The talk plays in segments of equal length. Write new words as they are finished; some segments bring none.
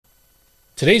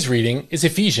Today's reading is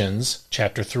Ephesians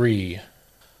chapter 3.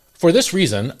 For this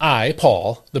reason, I,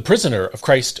 Paul, the prisoner of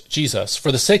Christ Jesus,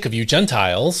 for the sake of you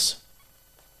Gentiles.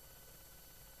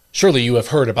 Surely you have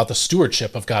heard about the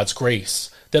stewardship of God's grace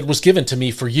that was given to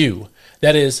me for you,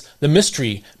 that is, the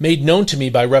mystery made known to me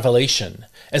by revelation,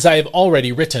 as I have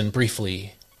already written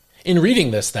briefly. In reading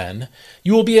this, then,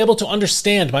 you will be able to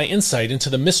understand my insight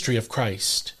into the mystery of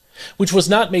Christ, which was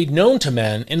not made known to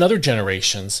men in other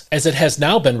generations, as it has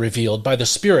now been revealed by the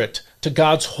Spirit to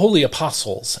God's holy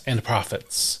apostles and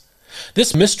prophets.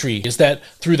 This mystery is that,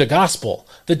 through the gospel,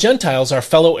 the Gentiles are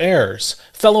fellow heirs,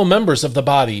 fellow members of the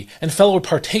body, and fellow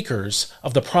partakers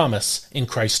of the promise in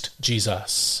Christ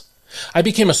Jesus. I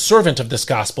became a servant of this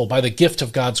gospel by the gift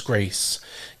of God's grace,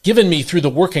 given me through the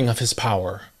working of his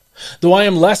power. Though I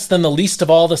am less than the least of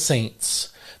all the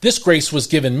saints, this grace was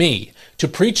given me to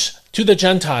preach to the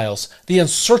Gentiles the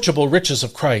unsearchable riches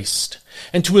of Christ,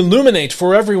 and to illuminate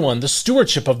for everyone the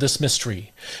stewardship of this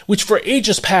mystery, which for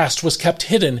ages past was kept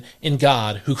hidden in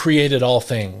God who created all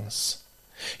things.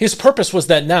 His purpose was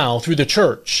that now, through the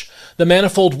church, the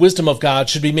manifold wisdom of God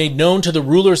should be made known to the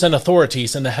rulers and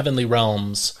authorities in the heavenly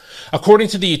realms, according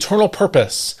to the eternal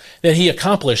purpose that he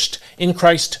accomplished in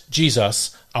Christ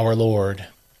Jesus our Lord.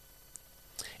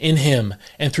 In him,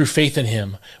 and through faith in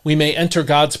him, we may enter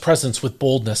God's presence with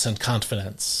boldness and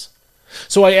confidence.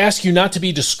 So I ask you not to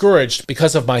be discouraged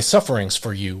because of my sufferings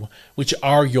for you, which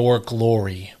are your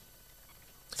glory.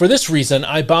 For this reason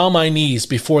I bow my knees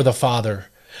before the Father,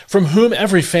 from whom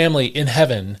every family in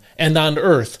heaven and on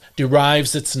earth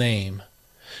derives its name.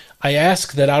 I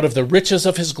ask that out of the riches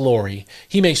of his glory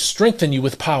he may strengthen you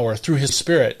with power through his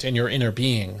Spirit in your inner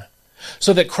being,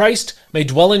 so that Christ may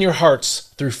dwell in your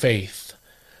hearts through faith.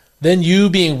 Then you,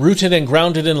 being rooted and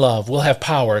grounded in love, will have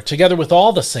power, together with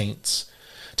all the saints,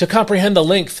 to comprehend the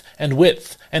length and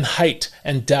width and height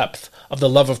and depth of the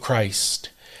love of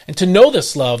Christ, and to know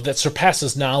this love that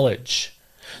surpasses knowledge,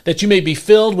 that you may be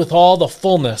filled with all the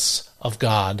fullness of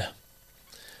God.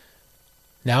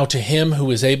 Now to him who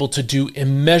is able to do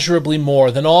immeasurably more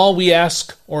than all we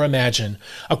ask or imagine,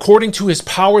 according to his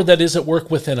power that is at work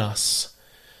within us,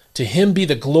 to him be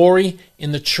the glory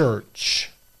in the church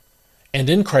and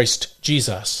in Christ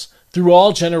Jesus, through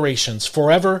all generations,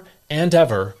 forever and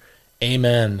ever.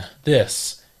 Amen.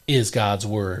 This is God's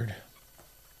word.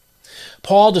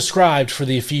 Paul described for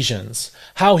the Ephesians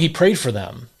how he prayed for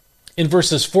them in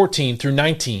verses 14 through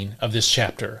 19 of this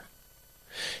chapter.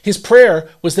 His prayer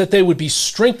was that they would be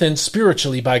strengthened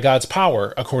spiritually by God's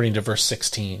power, according to verse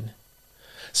 16.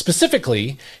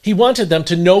 Specifically, he wanted them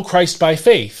to know Christ by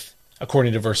faith,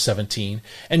 according to verse 17,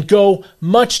 and go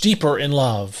much deeper in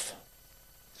love.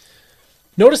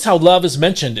 Notice how love is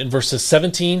mentioned in verses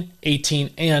 17,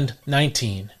 18, and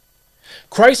 19.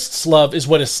 Christ's love is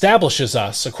what establishes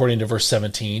us, according to verse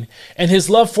 17, and his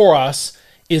love for us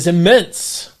is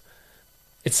immense.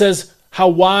 It says how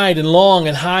wide and long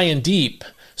and high and deep,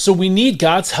 so we need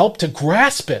God's help to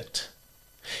grasp it.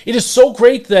 It is so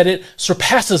great that it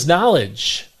surpasses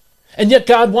knowledge, and yet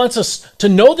God wants us to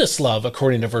know this love,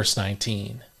 according to verse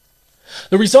 19.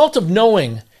 The result of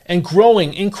knowing and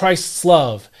growing in Christ's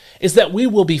love is that we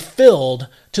will be filled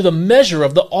to the measure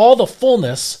of all the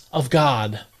fullness of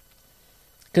God.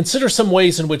 Consider some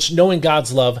ways in which knowing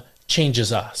God's love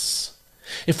changes us.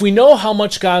 If we know how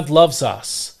much God loves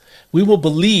us, we will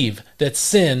believe that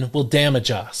sin will damage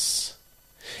us.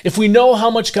 If we know how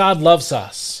much God loves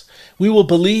us, we will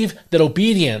believe that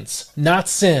obedience, not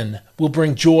sin, will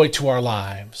bring joy to our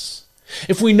lives.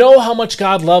 If we know how much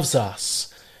God loves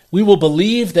us, we will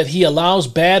believe that he allows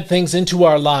bad things into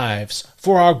our lives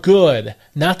for our good,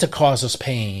 not to cause us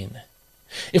pain.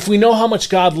 If we know how much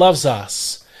God loves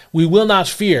us, we will not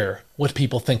fear what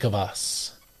people think of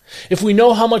us. If we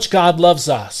know how much God loves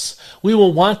us, we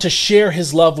will want to share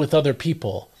his love with other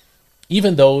people,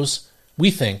 even those we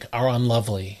think are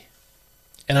unlovely.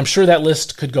 And I'm sure that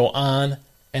list could go on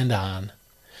and on.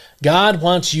 God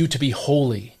wants you to be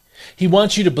holy. He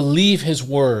wants you to believe his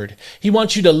word. He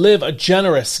wants you to live a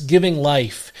generous, giving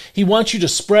life. He wants you to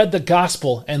spread the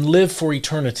gospel and live for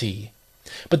eternity.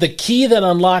 But the key that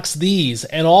unlocks these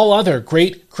and all other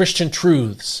great Christian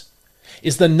truths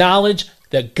is the knowledge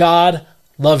that God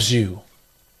loves you.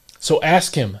 So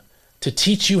ask him to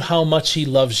teach you how much he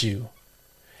loves you,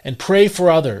 and pray for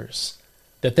others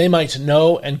that they might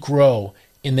know and grow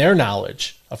in their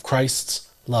knowledge of Christ's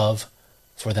love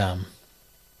for them.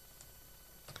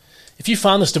 If you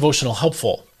found this devotional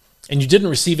helpful and you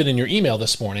didn't receive it in your email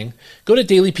this morning, go to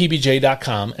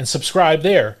dailypbj.com and subscribe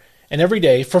there. And every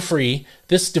day, for free,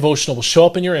 this devotional will show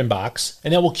up in your inbox,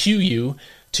 and that will cue you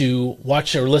to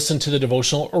watch or listen to the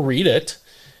devotional or read it.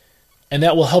 and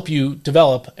that will help you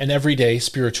develop an everyday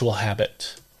spiritual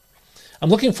habit. I'm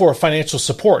looking for financial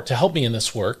support to help me in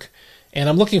this work, and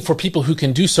I'm looking for people who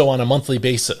can do so on a monthly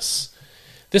basis.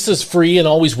 This is free and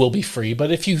always will be free, but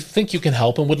if you think you can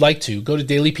help and would like to, go to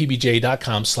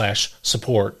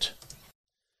dailypbj.com/support.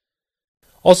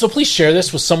 Also, please share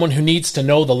this with someone who needs to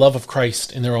know the love of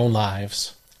Christ in their own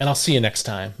lives. And I'll see you next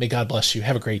time. May God bless you.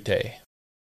 Have a great day.